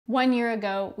1 year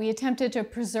ago, we attempted to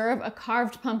preserve a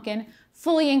carved pumpkin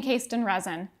fully encased in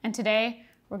resin, and today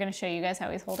we're going to show you guys how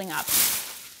he's holding up.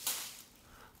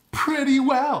 Pretty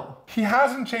well. He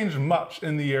hasn't changed much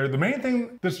in the year. The main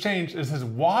thing that's changed is his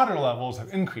water levels have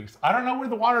increased. I don't know where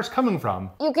the water's coming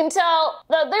from. You can tell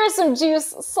that there's some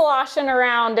juice sloshing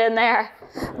around in there.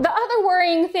 The other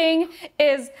worrying thing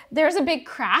is there's a big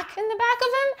crack in the back of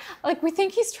him. Like, we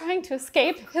think he's trying to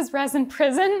escape his resin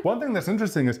prison. One thing that's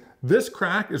interesting is this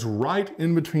crack is right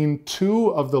in between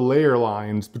two of the layer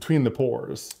lines between the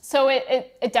pores. So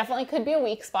it definitely could be a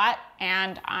weak spot,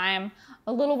 and I'm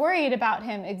a little worried about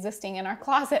him existing in our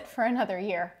closet for another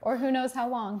year, or who knows how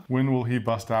long. When will he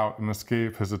bust out and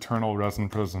escape his eternal resin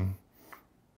prison?